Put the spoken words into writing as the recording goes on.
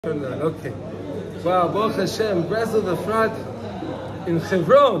Okay. Wow, Baruch Hashem, Bresla the front in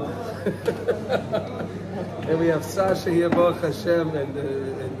Hebron. And we have Sasha here, Baruch Hashem, and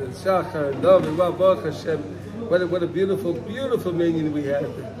the Shachar, and David. Wow, Baruch Hashem. What a beautiful, beautiful minion we had.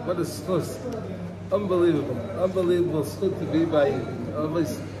 What a schus. Unbelievable. Unbelievable schus to be by you.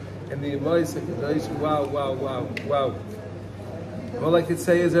 And the Yemais and wow, wow, wow, wow. All I can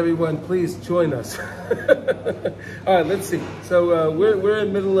say is, everyone, please join us. All right, let's see. So we're in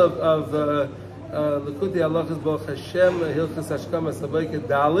the middle of Likutey, HaLachos, Baruch Hashem, HaLachos Hashkama Sabayka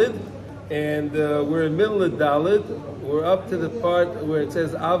Dalid, and we're in the middle of Dalid. We're up to the part where it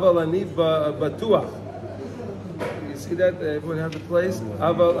says Aval Ani Batuach. You see that? Everyone have the place?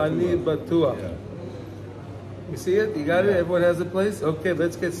 Aval Ani Batuach. You see it? You got it? Everyone has a place? Okay,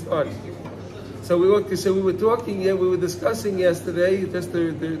 let's get started. So we were discussing yesterday, just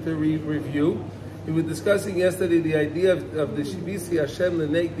to review, we were discussing yesterday the idea of the Shivisi Hashem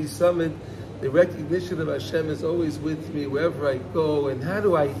L'Negdi Summit. The recognition of Hashem is always with me wherever I go, and how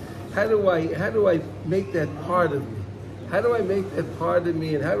do I make that part of me? How do I make that part of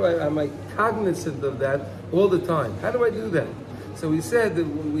me, and am I cognizant of that all the time? How do I do that? So we said that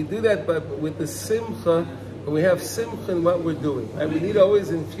we do that with the Simcha. And we have Simcha in what we're doing. Right? We need to always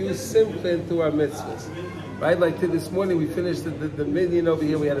infuse Simcha into our mitzvahs. Right? Like this morning we finished the minyan over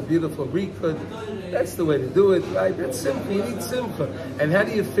here. We had a beautiful Rikud. That's the way to do it. Right? That's Simcha. You need Simcha. And how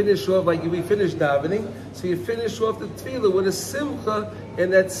do you finish off? Like we finished davening. So you finish off the tefillah with a Simcha.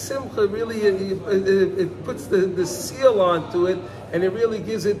 And that Simcha really, it puts the seal onto it. And it really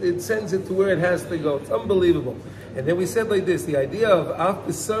it sends it to where it has to go. It's unbelievable. And then we said like this: the idea of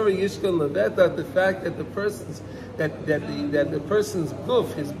afbisari yishkan leveta, the fact that the person's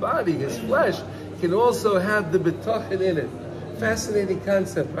guf, his body, his flesh, can also have the betachin in it. Fascinating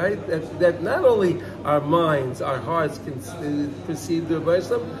concept, right? That not only our minds, our hearts can perceive the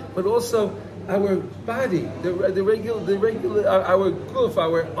Rebbe, but also our body, the regular, our guf,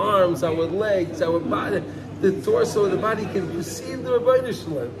 our arms, our legs, our body, the torso of the body can perceive the Rebbe.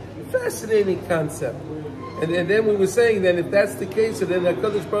 Fascinating concept. And then we were saying that if that's the case, then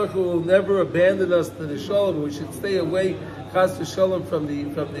HaKadosh Baruch Hu will never abandon us to the Shalom. We should stay away, Chas v'Shalom, from the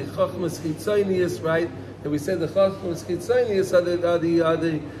Chachmas Chitzonius, right? And we said the Chachmas Chitzonius are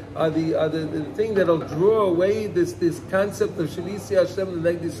the thing that'll draw away this concept of Shavisi Hashem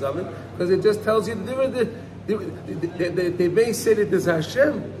L'Negdi Summit, because it just tells you they may say that there's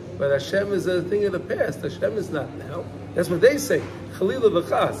Hashem, but Hashem is a thing of the past. Hashem is not now. That's what they say. Chalila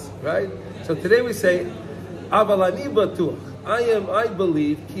v'chas, right? So today we say, Avalani batuach. I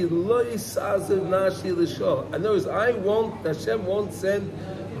believe, ki lo yisazev nashi l'shol. In other words, Hashem won't send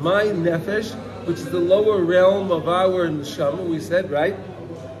my nefesh, which is the lower realm of our neshama, we said, right?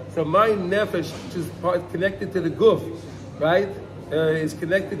 So my nefesh, which is connected to the guf, right? Is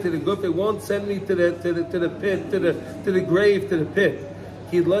connected to the guf. It won't send me to the pit, to the grave, to the pit.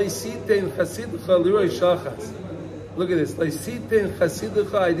 Ki lo yisitein chasidcha liroi shachas. Look at this.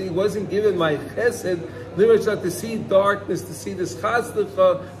 He wasn't given my chesed, to see darkness, to see this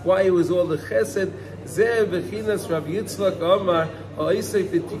chasdcha, why it was all the chesed. Zeh v'chinas Rav Yitzchak Amar ha'isei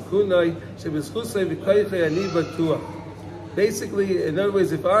v'tikunai shebeschusei v'koichei ani batuach. Basically, in other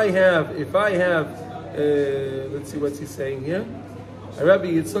words, if I have, let's see what's he saying here. Rabbi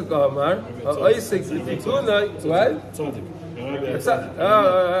Yitzchak Amar ha'isei v'tikunai, what?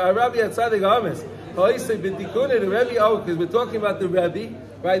 Rabbi Yatzadik Ames. Because we're talking about the Rebbe,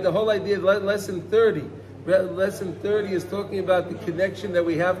 right? The whole idea of lesson 30. Lesson 30 is talking about the connection that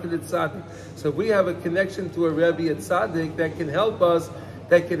we have to the tzaddik. So if we have a connection to a Rebbe at tzaddik that can help us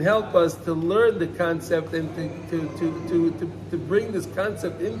to learn the concept and to bring this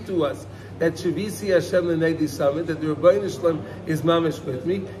concept into us. That Shavisi Hashem L'Negdi Summit, that the Rebbeinu Shalom is mamish with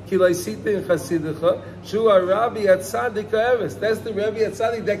me. Ki lo yisitein chasidecha, shu Rabbi at tzaddik ha'emes. That's the Rebbe at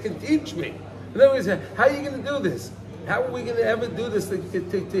tzaddik that can teach me. In other words, how are you going to do this? How are we going to ever do this to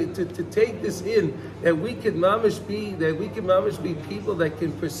take this in, that we can mamish be people that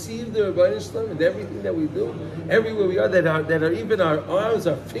can perceive the Rebbeinu Shalom and everything that we do, everywhere we are, that are even our arms,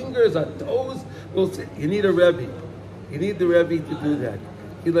 our fingers, our toes. You need a Rebbe. You need the Rebbe to do that.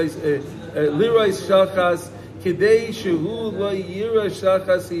 Lirois shachas kidei shehu lo yira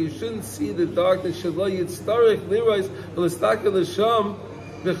shachas. You shouldn't see the darkness. Shelo yitztarich lirois v'lestakel l'sham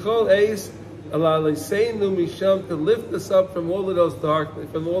b'chol eis. To lift us up from all of those darkness,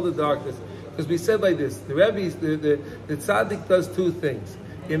 from all the darkness. Because we said like this: the Rebbe, the tzaddik does two things.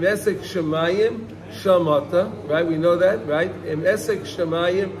 Im esek shemayim shamata, right? We know that, right? Im esek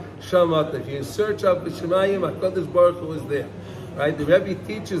shemayim shamata. If you search up the shemayim, HaKadosh Baruch Hu is there, right? The Rebbe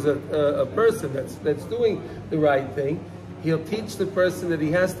teaches a person that's doing the right thing. he'll teach the person that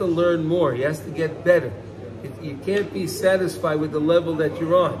he has to learn more. He has to get better. You can't be satisfied with the level that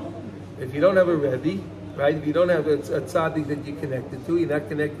you're on. If you don't have a Rebbe, right? If you don't have a tzaddik that you're connected to, you're not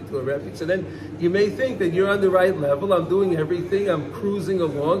connected to a Rebbe. So then you may think that you're on the right level. I'm doing everything. I'm cruising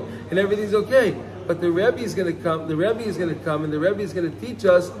along, and everything's okay. But the Rebbe is going to come. The Rebbe is going to come, and the Rebbe is going to teach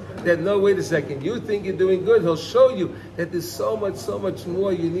us that no, wait a second. You think you're doing good. He'll show you that there's so much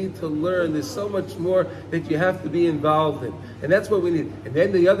more you need to learn. There's so much more that you have to be involved in, and that's what we need. And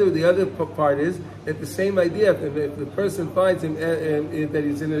then the other part is that the same idea. If the person finds him that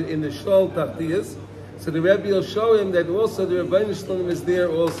he's in the shul tachtiyas, so the Rebbe will show him that also the Rebbeinu Shalom is there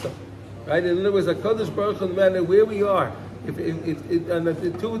also, right? In other words, HaKadosh Baruch Hu, no matter where we are, and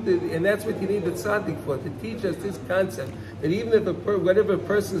that's what you need the tzaddik for, to teach us this concept that even if whatever a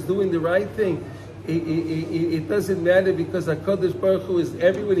person is doing the right thing, it doesn't matter, because HaKadosh Baruch Hu is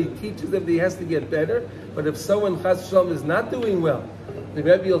everywhere. He teaches them that he has to get better. But if someone Chas Shalom is not doing well, the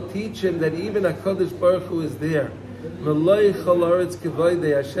Rebbe will teach him that even HaKadosh Baruch Hu is there.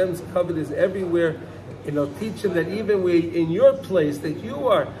 Hashem's covenant is everywhere. And he'll teach him that even in your place that you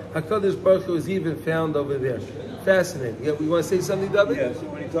are, HaKadosh Baruch Hu is even found over there. Fascinating. Yeah, we want to say something, David? Yeah, so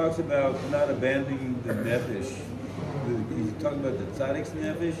when he talks about not abandoning the nefesh, he's talking about the tzaddik's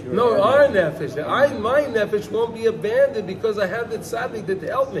nefesh? Or no, our nefesh. My nefesh won't be abandoned because I have the tzaddik to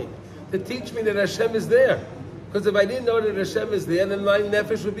help me, to teach me that Hashem is there. Because if I didn't know that Hashem is there, then my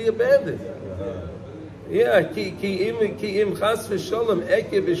nefesh would be abandoned. Yeah, ki im chas v'sholem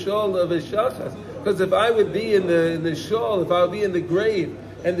eke v'shol v'shachas. Because if I would be in the shul, if I would be in the grave,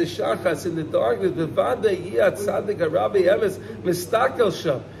 and the shachas, in the darkness, the tzaddik, Rabbi Emes, mistakel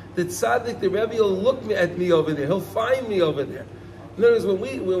sham. The tzaddik, the Rebbe will look at me over there. He'll find me over there. In other words, when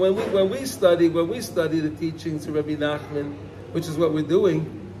we study the teachings of Rabbi Nachman, which is what we're doing,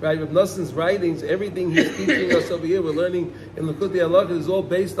 right? Rabbi Noson's writings, everything he's teaching us over here, we're learning in Likutey HaLachos, is all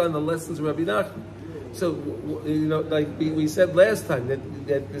based on the lessons of Rabbi Nachman. So, like we said last time,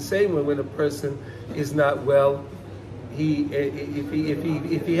 that the same way when a person is not well,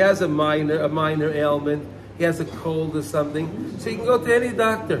 if he has a minor ailment, he has a cold or something, so you can go to any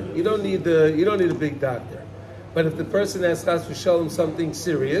doctor. You don't need a big doctor. But if the person has chas v'shalom something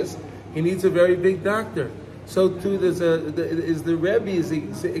serious, he needs a very big doctor. So too, is the Rebbe's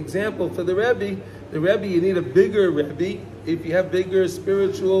example for the Rebbe. The Rebbe, you need a bigger Rebbe if you have bigger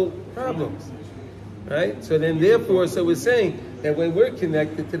spiritual problems. Right? So then, therefore, so we're saying that when we're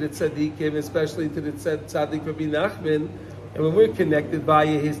connected to the tzaddikim, especially to the tzaddik Rabbi Nachman, and when we're connected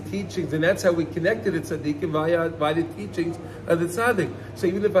via his teachings, and that's how we connect to the tzaddikim, by the teachings of the tzaddik. So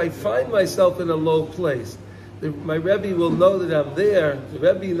even if I find myself in a low place, my Rebbe will know that I'm there. The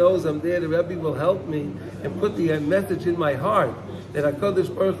Rebbe knows I'm there. The Rebbe will help me and put the message in my heart that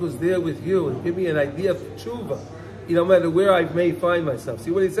HaKadosh Baruch Hu is there with you, and give me an idea of tshuva, no matter where I may find myself.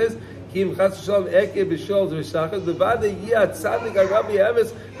 See what he says? Kim chas v'shalom eke b'shol v'shachas b'vada yiyah tzaddik Rabbi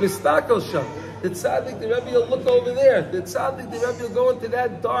Emes mistakel sham. The tzaddik, the Rebbe will look over there. The tzaddik, the Rebbe will go into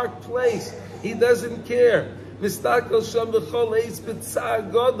that dark place. He doesn't care. Mistakel sham b'chol eis b'tzar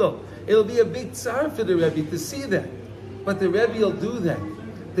godol. It'll be a big tsar for the Rebbe to see that. But the Rebbe will do that.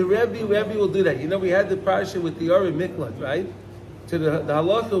 The Rebbe will do that. We had the parsha with the Ori Miklat, right? So the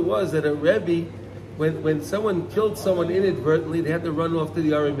halacha was that a Rebbe, when someone killed someone inadvertently, they had to run off to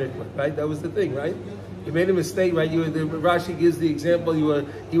the Ori Miklat, right? That was the thing, right? You made a mistake, right? Rashi gives the example.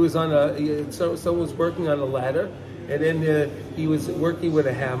 He was on someone was working on a ladder, and then he was working with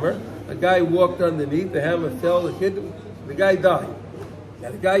a hammer. A guy walked underneath, the hammer fell, hit him, the guy died. Now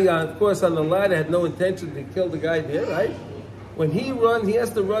the guy, of course, on the ladder had no intention to kill the guy there, right? When he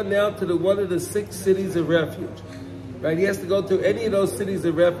has to run now to one of the 6 cities of refuge, right? He has to go to any of those cities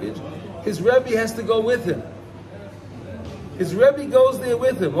of refuge. His Rebbe has to go with him. His Rebbe goes there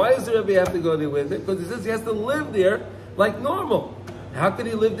with him. Why does the Rebbe have to go there with him? Because he says he has to live there like normal. How can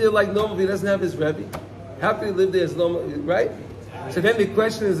he live there like normal if he doesn't have his Rebbe? How can he live there as normal, right? So then the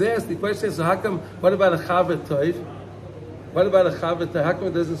question is asked. The question is, so how come, what about a Chaver Tov? What about a Chaver Tov? How come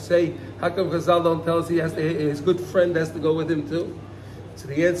it doesn't say, how come Chazal don't tell us his good friend has to go with him too? So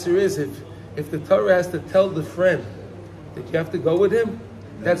the answer is, if the Torah has to tell the friend that you have to go with him,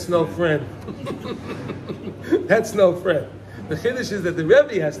 that's no friend. That's no friend. The Chiddush is that the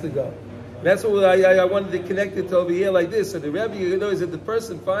Rebbe has to go. And that's what I wanted to connect it to over here like this. So the Rebbe, is if the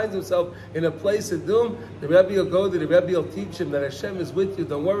person finds himself in a place of doom, the Rebbe will go there, the Rebbe will teach him that Hashem is with you,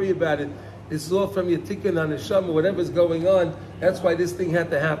 don't worry about it. This is all from your tikkun on Hashem or whatever's going on. That's why this thing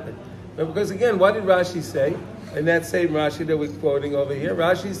had to happen. But because again, what did Rashi say? And that same Rashi that we're quoting over here,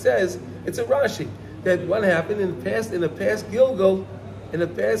 Rashi says, it's a Rashi, that what happened in the past Gilgal, in a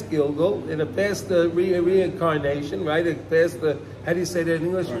past Gilgal, in a past reincarnation, right? A past, how do you say that in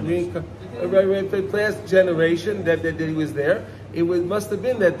English? Past generation that he was there. It must have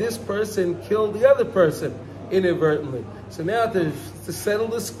been that this person killed the other person inadvertently. So now to settle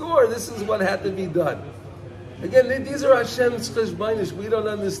the score, this is what had to be done. Again, these are HaShem's cheshbonish. We don't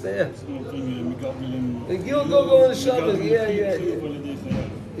understand. Gilgal and Shabbos, yeah.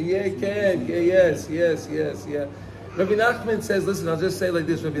 Yeah, can. Yes. Rabbi Nachman says, listen, I'll just say like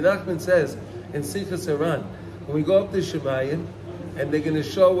this. Rabbi Nachman says in Simcha Saran, when we go up to Shemayim, and they're going to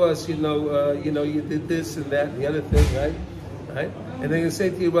show us, you did this and that and the other thing, right? And they're going to say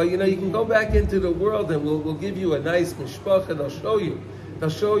to you, well, you can go back into the world and we'll give you a nice mishpach and I'll show you. They'll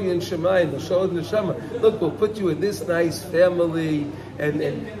show you in Shemayim, they'll show you in the Shema. Look, we'll put you in this nice family and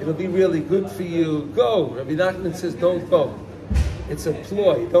it'll be really good for you. Go. Rabbi Nachman says, don't go. It's a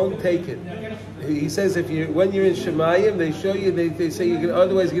ploy. Don't take it. He says when you're in Shemayim, they show you, they say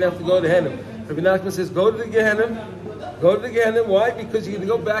otherwise you're going to have to go to Gehenna. Rabbi Nachman says, go to the Gehenna. Go to the Gehenna. Why? Because you're going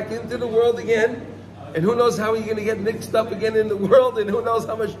to go back into the world again. And who knows how you're going to get mixed up again in the world, and who knows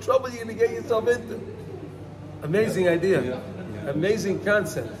how much trouble you're going to get yourself into. Amazing idea. Yeah. Amazing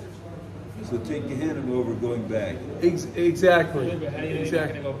concept. So take Gehenna over going back. Exactly. How do you know you're not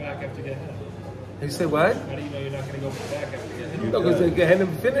going to go back after Gehenna? You say what? How do you know you're not going to go back after Gehenna? No, because Gehenna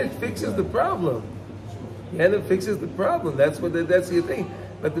fixes the problem. Gehenna fixes the problem. That's the thing.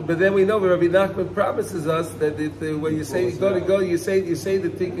 But then we know Rabbi Nachman promises us that when you say go, you say the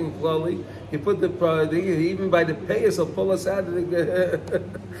tikkun slowly. You put the even by the payas will pull us out of the.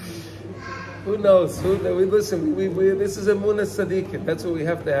 Who knows? Listen. This is a Emunah Tzadikim. That's what we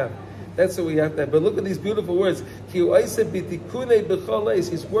have to have. But look at these beautiful words. He's working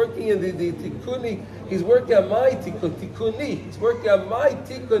in the tikkuni. He's working on my tikkuni. He's working on my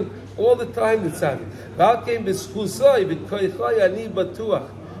tikkun all the time. The tzaddik.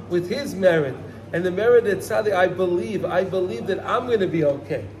 With his merit and the merit that tzaddik, I believe that I'm going to be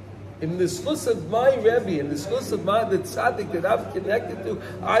okay. In the schus of my Rebbe, in the schus of the tzaddik that I'm connected to,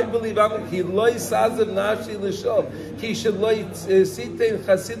 I believe I'm. He loy sazav nafshi l'shov. He should loy sitein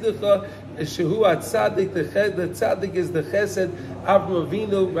chasidicha shehu tzaddik. The tzaddik is the chesed Avraham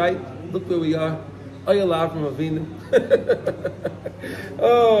Avinu. Right? Look where we are. Oyel Avraham Avinu.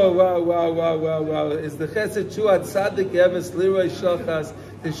 Oh wow! Is the chesed shu tzaddik eves liroy shachas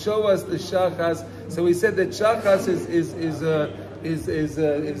to show us the shachas? So we said that shachas is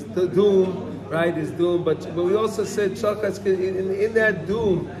the doom, right? Is doom, but we also said shachas in that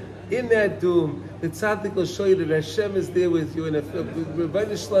doom, the tzaddik will show you that Hashem is there with you, and if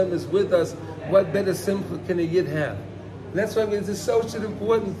Rebbeinu Shalom is with us, what better simcha can a yid have? And that's why it's such an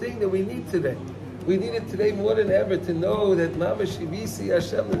important thing that we need today. We need it today more than ever to know that Mama Shivisi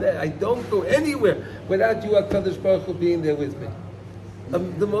Hashem. I don't go anywhere without you, HaKadosh Baruch Hu, being there with me.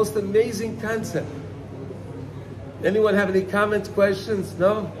 The most amazing concept. Anyone have any comments, questions?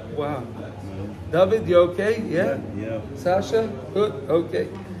 No? Wow. David, you okay? Yeah? Sasha? Good? Okay.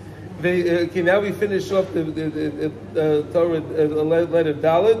 Okay, now we finish off the Torah letter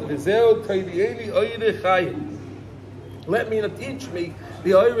Dalet. Let me teach me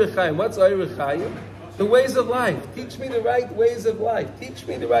the Oirei Chaim. What's Oirei Chaim? The ways of life. Teach me the right ways of life. Teach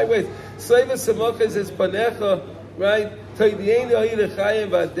me the right ways. Soiva Samochas is Panecha, right? Show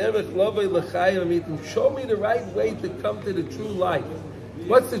me the right way to come to the true life.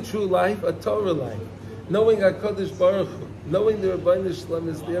 What's the true life? A Torah life. Knowing HaKadosh Baruch Hu. Knowing the Rebbeinu Shalom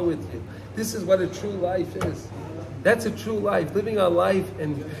is there with you. This is what a true life is. That's a true life. Living our life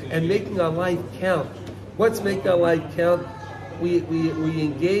and making our life count. What's making our life count? We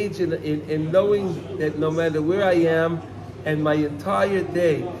engage in knowing that no matter where I am, and my entire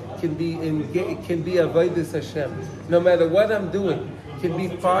day can be avodas Hashem. No matter what I'm doing, can be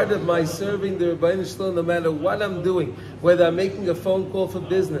part of my serving the Rebbeinu Shalom. No matter what I'm doing, whether I'm making a phone call for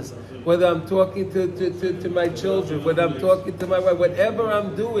business, whether I'm talking to my children, whether I'm talking to my wife, whatever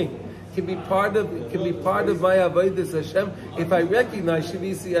I'm doing can be part of my avodas Hashem if I recognize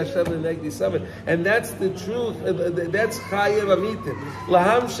Shivisi Hashem Lenegdi Samet, and that's the truth. That's Chayev Amitim.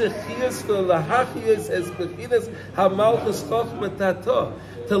 Laham shechias v'lahachias es bechinas hamalchus chochmatato.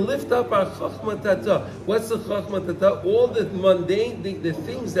 To lift up our chochmatato. What's the chochmatato? All the mundane, the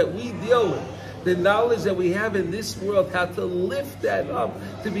things that we deal with, the knowledge that we have in this world, how to lift that up,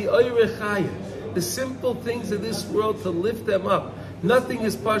 to be Oirei Chaim. The simple things of this world, to lift them up. Nothing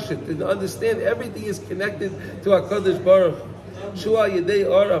is pashut. To understand everything is connected to HaKadosh Baruch Hu. Shua Yedei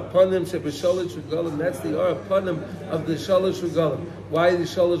Ar Apanim Shebeshalosh Regalim. That's the Ar Apanim of the Shalosh Regalim. Why the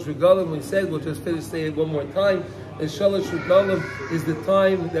Shalosh Regalim? We said, we'll just finish saying it one more time. The Shalosh Regalim is the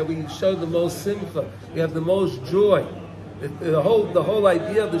time that we show the most simcha. We have the most joy. The whole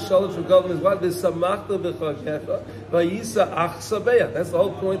idea of the Shalosh Regalim is what? V'samachta v'chagecha v'yisa ach sabeach. That's the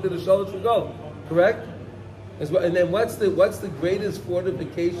whole point of the Shalosh Regalim. Correct? And then what's the greatest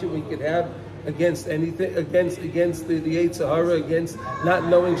fortification we could have against anything, against the Yetzer Hara, against not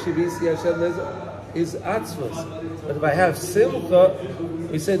knowing Shivisi Hashem is atzvos. But if I have Simcha,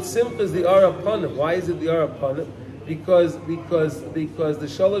 we said Simcha is the Ar Apanim. Why is it the Ar Apanim? Because the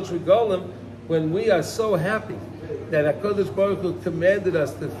Shalosh Regalim, when we are so happy that HaKadosh Baruch Hu commanded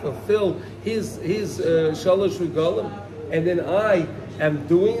us to fulfill His Shalosh Regalim, and then I am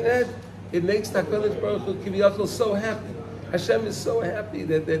doing that, it makes HaKadosh Baruch Hu Kiviyachol so happy. Hashem is so happy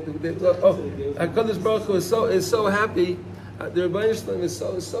that HaKadosh Baruch Hu is so happy. The Rebbeinu Shalom is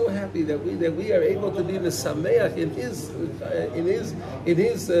so happy that we are able to be mesameach in his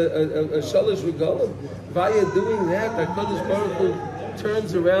Shalosh Regalim. Via doing that, HaKadosh Baruch Hu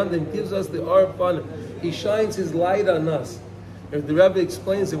turns around and gives us the Ar Panim. He shines His light on us. If the Rebbe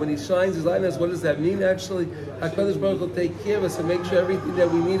explains it, when He shines His light on us, what does that mean? Actually, HaKadosh Baruch Hu will take care of us and make sure everything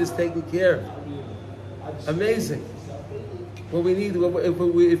that we need is taken care of. Amazing. What we need,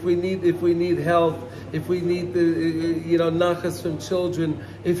 if we need health, if we need nachas from children,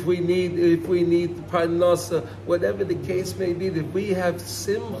 if we need parnasa, whatever the case may be, if we have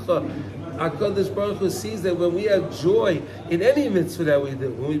simcha, HaKadosh Baruch Hu sees that when we have joy in any mitzvah that we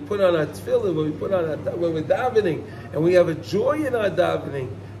do, when we put on our tefillin, when we're davening, and we have a joy in our davening,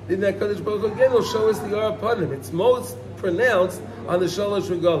 then HaKadosh Baruch Hu again will show us the Ar Panim. It's most pronounced on the Shalosh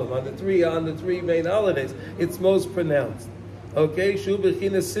Regalim, on the three main holidays. It's most pronounced. Okay, Shu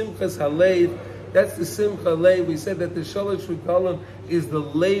B'china Simchas Halev. That's the Simcha Leiv. We said that the Shalosh Regalim is the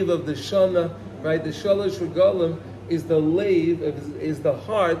Leiv of the Shana, right? The Shalosh Regalim is the Leiv, is the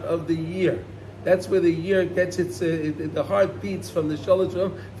heart of the year. That's where the year gets its, the heart beats from the Shalosh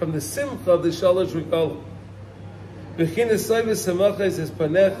Regalim, from the Simcha of the Shalosh Regalim. B'china Soivis Samachas is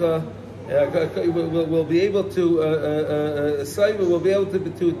Panecha. We'll be able to, we'll be able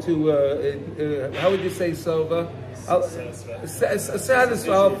to how would you say, Sova?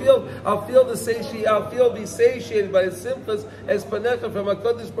 Satisfied. I'll feel be satiated by the simchas as panecha from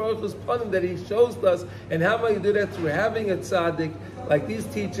HaKadosh Baruch Hu's panim that He shows us. And how am I do that? Through having a tzaddik, like these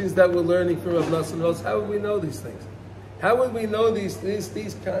teachings that we're learning from Rav Nosson Rose. How would we know these things? How would we know these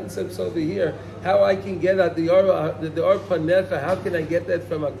concepts over here? How I can get at the Ar Panecha? How can I get that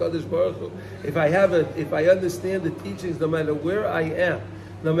from HaKadosh Baruch Hu? If I understand the teachings, no matter where I am,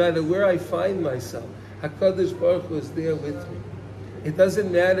 no matter where I find myself, HaKadosh Baruch Hu is there with me. It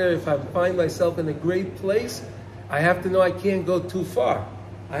doesn't matter if I find myself in a great place. I have to know I can't go too far.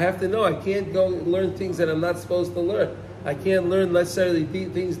 I have to know I can't go learn things that I'm not supposed to learn. I can't learn necessarily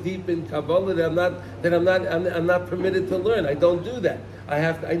things deep in Kabbalah that I'm not permitted to learn. I don't do that.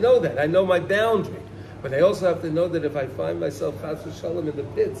 I know that. I know my boundary. But I also have to know that if I find myself chas v'shalom in the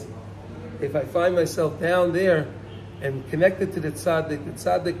pits, if I find myself down there and connected to the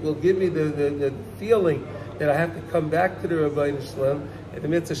tzaddik will give me the feeling that I have to come back to the Rebbeinu Shalom, and the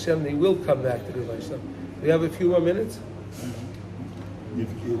mitzvah Hashem, He will come back to the Rebbeinu Shalom. We have a few more minutes. If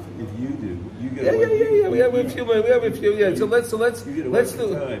you do, you get. Yeah. We have a few. Yeah. So let's do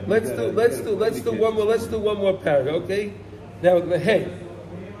one more. Let's do one more paragraph. Okay. Now, hey,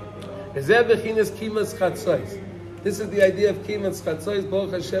 this is the idea of kimas chatzos.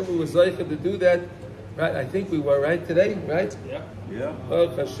 Baruch Hashem, we were zeicha to do that. Right, I think we were right today, right? Yeah.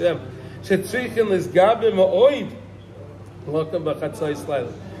 Baruch Hashem. Shetzrichen lisgabe ma'oid. Welcome to Chatzos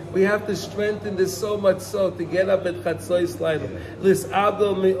Laila. We have to strengthen this so much so to get up at Chatzos Laila.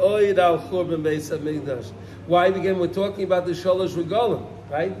 Lis'abel me'oid al churban beis hamikdash. Why? Again, we're talking about the Shalosh Regalim,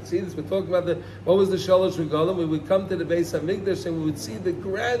 right? See this? We're talking about what was the Shalosh Regalim? We would come to the Beis Hamikdash and we would see the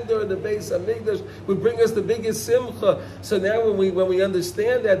grandeur of the Beis Hamikdash would bring us the biggest simcha. So now when we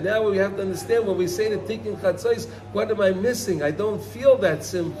understand that, now we have to understand when we say the Tikkun Chatzos, what am I missing? I don't feel that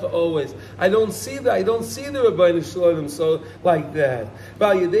simcha always. I don't see the Rebbeinu Shalom so like that.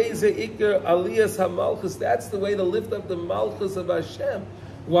 That's the way to lift up the Malchus of Hashem.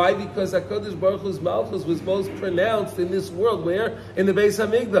 Why? Because HaKadosh Baruch Hu's Malchus was most pronounced in this world. Where? In the Beis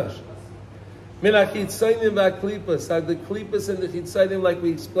Hamikdash. Min ha-chitzayim va-klipas. The klipas and the chitzayim, like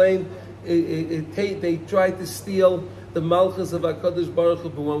we explained, they tried to steal the Malchus of HaKadosh Baruch Hu.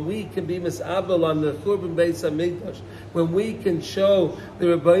 But when we can be mis'abel on the Churban Beis Hamikdash, when we can show the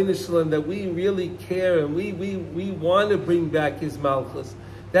Rebbeinu Shalom that we really care and we want to bring back His Malchus,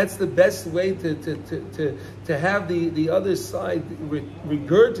 that's the best way to have the other side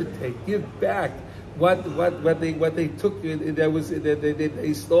regurgitate, give back what they took that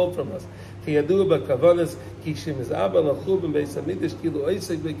they stole from us.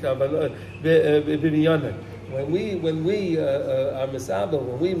 when we are misabel,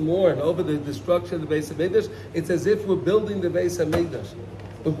 when we mourn over the destruction of the Beis Hamikdash, it's as if we're building the Beis Hamikdash.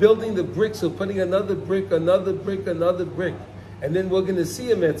 We're building the bricks. We're putting another brick, another brick, another brick, and then we're going to see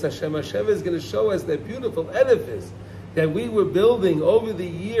him. Hashem. Hashem is going to show us that beautiful edifice that we were building over the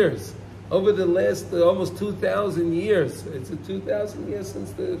years, over the last almost 2,000 years. It's 2,000 years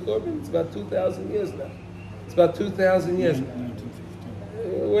since the Korban. It's about 2,000 years now. It's about 2,000 years.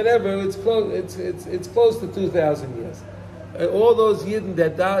 Whatever, it's close. It's close to 2,000 years. All those Yidden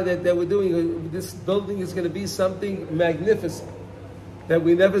that we're doing, this building is going to be something magnificent that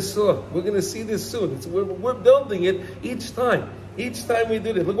we never saw. We're going to see this soon. We're building it each time. Each time we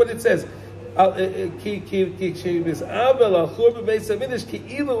do this. Look what it says. It's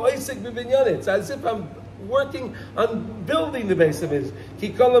as if I'm working on building the Beis Hamikdash.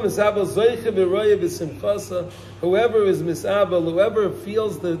 Whoever is misabel, whoever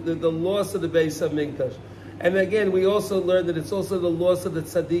feels the loss of the Beis Hamikdash. And again, we also learned that it's also the loss of the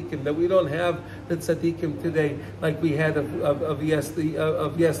tzaddikim, that we don't have the tzaddikim today like we had of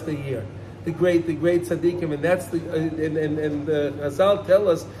yesteryear. The great tzaddikim, and that's Hazal tell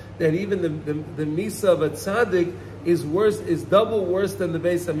us that even the misa of a tzaddik is double worse than the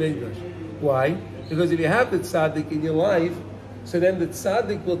Beis Hamikdash. Why? Because if you have the tzaddik in your life, so then the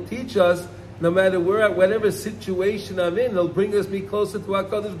tzaddik will teach us, no matter where, whatever situation I'm in, it'll bring us me closer to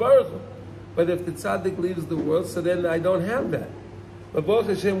HaKadosh Baruch Hu. But if the tzaddik leaves the world, so then I don't have that. But Baruch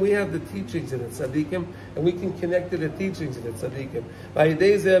Hashem, we have the teachings in the tzaddikim, and we can connect to the teachings in the tzaddikim.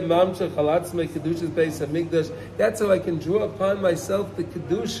 That's how I can draw upon myself the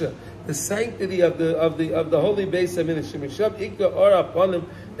kedusha, the sanctity of the holy Beis Hamikdash.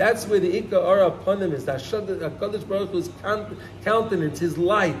 That's where the ikar ara upon him is. The HaKadosh Baruch Hu's countenance, his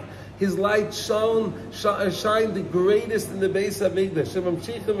light. His light shined the greatest in the Beis Hamikdash.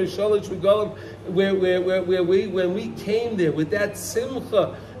 Where when we came there with that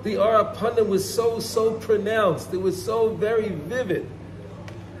Simcha, the Ara Panim was so pronounced. It was so very vivid.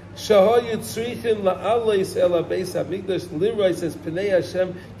 That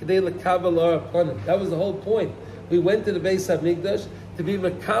was the whole point. We went to the Beis Hamikdash to be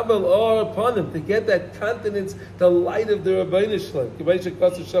makabel or upon him, to get that countenance, the light of the Rabbeinu Shalom.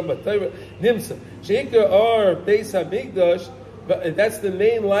 Nimsa. Sheikar or Beis Hamikdash, that's the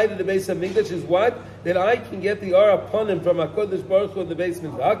main light of the Beis Hamikdash, is what? That I can get the or upon him from HaKadosh Baruch Hu in the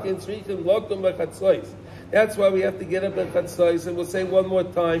basement. That's why we have to get up at Chatzos, and we'll say one more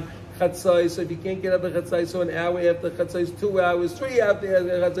time, Chatzos. So if you can't get up at Chatzos, so an hour after Chatzos, 2 hours, 3 after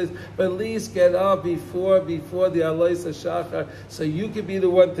Chatzos, but at least get up before the Alois HaShachar, so you can be the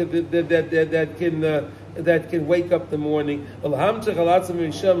one that can wake up the morning. To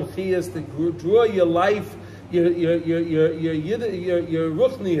draw your life, your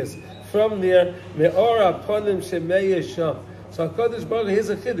ruchnius from there. Me'ora panim shemei sham. So HaKadosh Baruch Hu, here's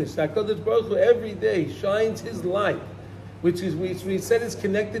a chiddush. HaKadosh Baruch Hu every day shines his light, which we said is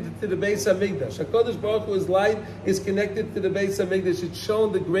connected to the Beis Hamikdash. HaKadosh Baruch Hu's light is connected to the Beis Hamikdash. It's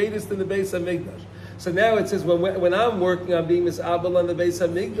shown the greatest in the Beis Hamikdash. So now it says when I'm working on being misabel on the Beis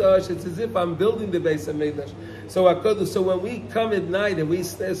Hamikdash, it's as if I'm building the Beis Hamikdash. So when we come at night and we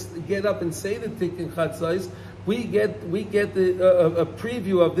get up and say the Tikkun Chatzos, we get a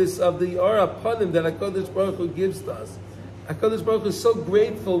preview of the Ara Panim that HaKadosh Baruch Hu gives to us. HaKadosh Baruch Hu is so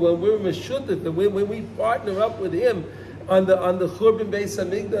grateful when we're meshutif, and when we partner up with him on the Churban Beis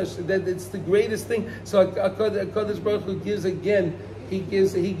Hamikdash, that it's the greatest thing. So HaKadosh Baruch Hu gives again. He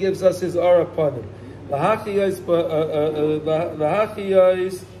gives us his Ara Panim. Lahachiyos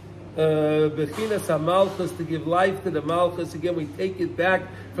Bechinas HaMalchus, to give life to the Malchus. Again, we take it back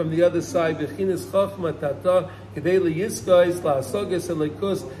from the other side. Bechinas Chochma Tata Kedei LeYiskos LaHasogas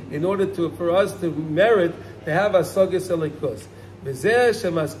HaLachos, in order for us to merit to have Hasogas HaLachos. Bezeh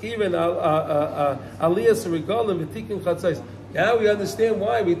Shemaskirin Aliyas Regalim V'Tikkun Chatzos. Now we understand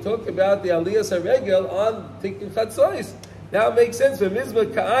why we talk about the Aliyas HaRegel on Tikkun Chatzos. Now it makes sense.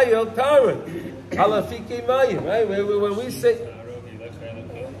 V'Mizvah Ka'ayel Taran Alafike Mayim. Right? When we say.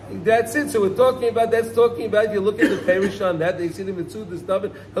 That's it. So that's talking about, you look at the parish on that, they see the mitzvah, the stuff,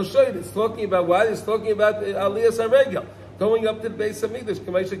 he'll show you. It's talking about what? It's talking about Aliyas HaRegel, going up to the Beis Hamikdash.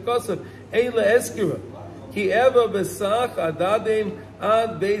 Kamei Shekosav, Eila Eskira. Ki eva besach adadim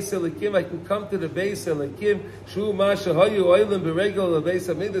ad Beis Elikim. I can come to the Beis Elikim. Shu ma shehayu oilim beregel the Beis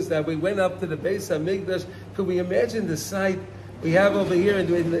Hamikdash. That we went up to the Beis Hamikdash. Could we imagine the sight we have over here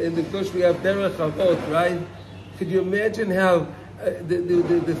in the Gush? We have Derech Avot, right? Could you imagine how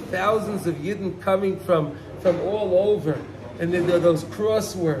the thousands of Yidden coming from all over, and then those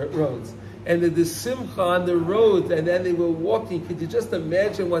crossroads, and the Simcha on the road, and then they were walking. Could you just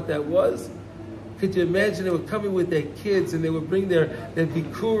imagine what that was? Could you imagine they were coming with their kids and they would bring their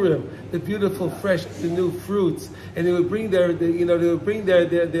bikurim, the beautiful fresh, the new fruits, and they would bring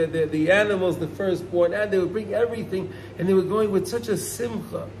the animals, the firstborn, and they would bring everything, and they were going with such a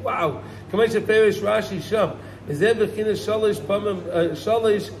simcha. Wow. Kamaisha Perish Rashi Sham. Shalish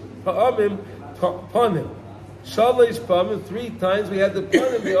Pamim, 3 times we had the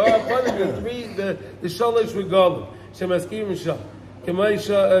Panim, the Panim, the Shalish Regalim. Shemaskim Sham.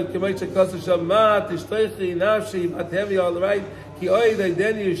 Kamaisha Kasar Sham, Ma, Tishteichi, Nafshi, Bathevi, all right. Ki Oid,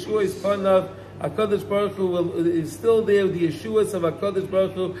 then Yeshua is Panav. HaKadosh Baruch Hu is still there, the Yeshuas of HaKadosh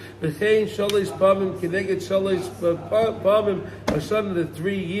Baruch Hu, V'chein Shalish Pamim, Kineged Shalish Pamim, Hashem, the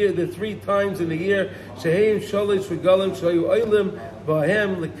 3 times in a year, Sheheim Shalish Regalim, Shayu Oilim,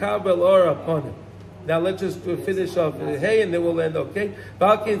 Bahem, Lekabel Or upon him. Now let's just finish off hey, and then we'll end, okay?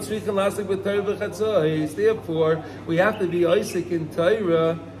 Therefore, we have to be Isaac in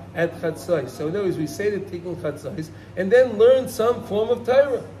Torah at Chatzos. So in other words, we say the Tikkun Chatzos, and then learn some form of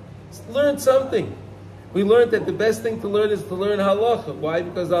Torah. Learn something. We learned that the best thing to learn is to learn halacha. Why?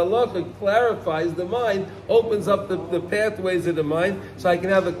 Because halacha clarifies the mind, opens up the pathways of the mind, so I can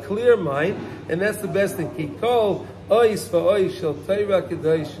have a clear mind, and that's the best thing. Kikol ois va'ois shel Torah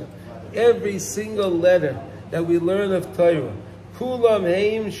kedosha. Every single letter that we learn of Torah, kulam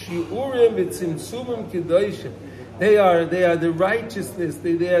heim shiurim v'tzimtzumim kedosha. They are the righteousness.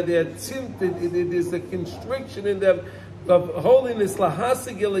 There's a constriction in them of holiness, to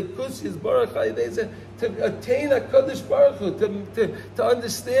attain a Kadosh Baruch Hu, to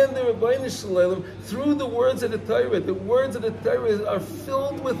understand the Rebbeinu Shalom through the words of the Torah. The words of the Torah are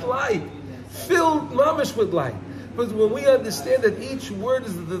filled with light, filled mamish with light. But when we understand that each word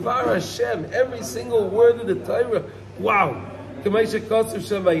is the Devar Hashem, every single word of the Torah, wow!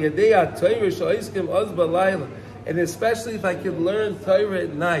 And especially if I could learn Torah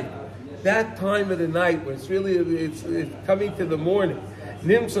at night. That time of the night where it's coming to the morning. I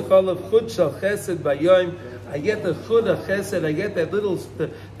get the chud of chesed. I get that little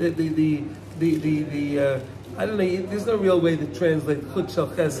I don't know. There's no real way to translate chud shel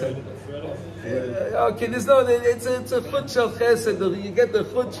chesed. Okay, it's a chud shel chesed. You get the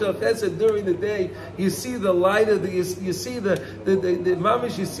chud shel chesed during the day. You see the light of you see the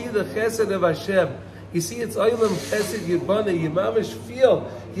mamish. You see the chesed of Hashem. You see, it's Olam Chesed Yibana. You mamish feel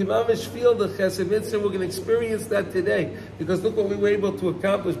the Chesed Mitzvah. We're going to experience that today. Because look what we were able to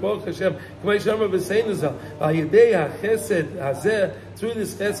accomplish. Baruch Hashem. Through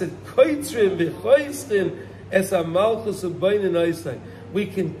this Chesed, Koitzrim v'choitzrim es ha-malchus u'beinin oisai. We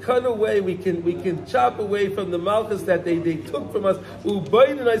can cut away, we can chop away from the malchus that they took from us.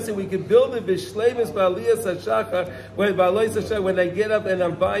 U'beinin oisai, we can build it v'shleimus ba'aliyas hashachar. When I get up and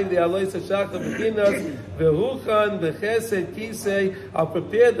I'm buying the aliyas hashachar beginners, v'huchan v'chesed kisei, I'll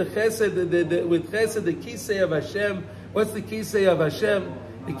prepare the chesed with chesed the kisei of Hashem. What's the kisei of Hashem?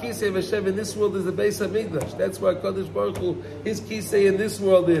 The kisei of Hashem in this world is the Beis HaMikdash. That's why Kadosh Baruch Hu, his kisei in this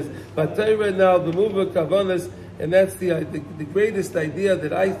world is. But Torah now, the move of Kavanas, and that's the greatest idea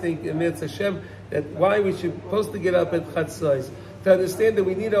that I think in Mitzvah Hashem, that why we should supposed to get up at Chatzos. To understand that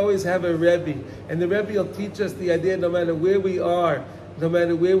we need to always have a Rebbe. And the Rebbe will teach us the idea no matter where we are,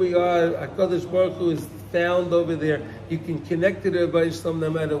 HaKadosh Baruch Hu is found over there. You can connect to the Rebbe Shalom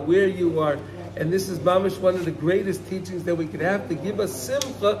no matter where you are. And this is mamish one of the greatest teachings that we could have to give us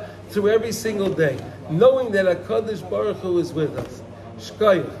simcha through every single day, knowing that HaKadosh Baruch Hu is with us.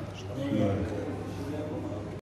 Shkoyach.